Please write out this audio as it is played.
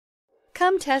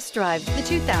Come test drive the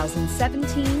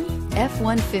 2017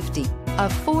 F-150. A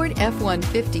Ford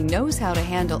F-150 knows how to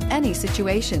handle any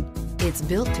situation. It's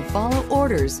built to follow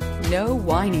orders, no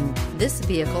whining. This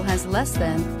vehicle has less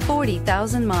than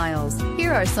 40,000 miles.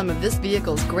 Here are some of this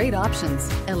vehicle's great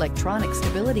options: electronic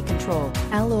stability control,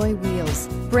 alloy wheels,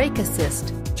 brake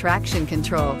assist, traction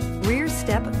control, rear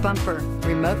step bumper,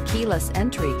 remote keyless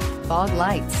entry, fog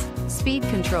lights, speed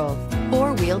control,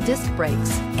 four-wheel disc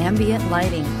brakes, ambient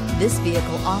lighting. This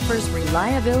vehicle offers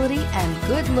reliability and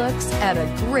good looks at a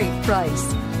great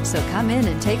price. So come in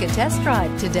and take a test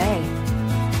drive today.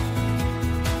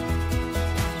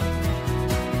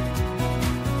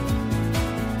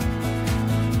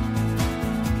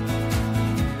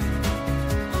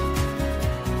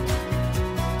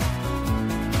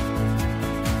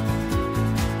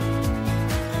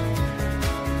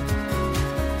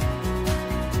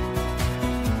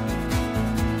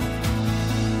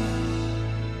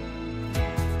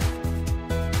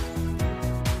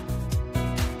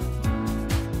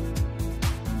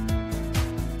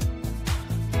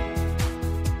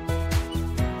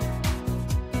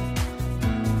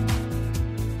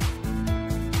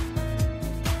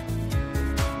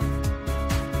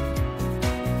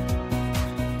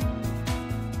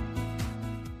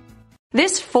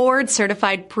 This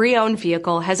Ford-certified pre-owned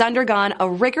vehicle has undergone a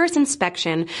rigorous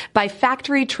inspection by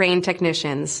factory-trained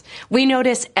technicians. We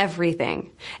notice everything.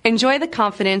 Enjoy the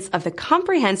confidence of the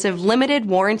comprehensive limited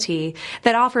warranty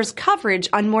that offers coverage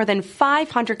on more than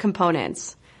 500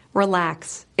 components.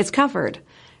 Relax, it's covered.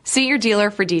 See your dealer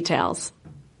for details.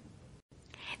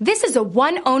 This is a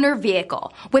one-owner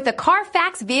vehicle with a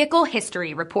Carfax Vehicle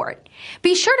History Report.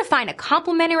 Be sure to find a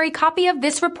complimentary copy of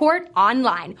this report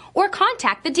online or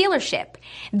contact the dealership.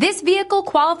 This vehicle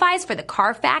qualifies for the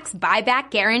Carfax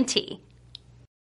Buyback Guarantee.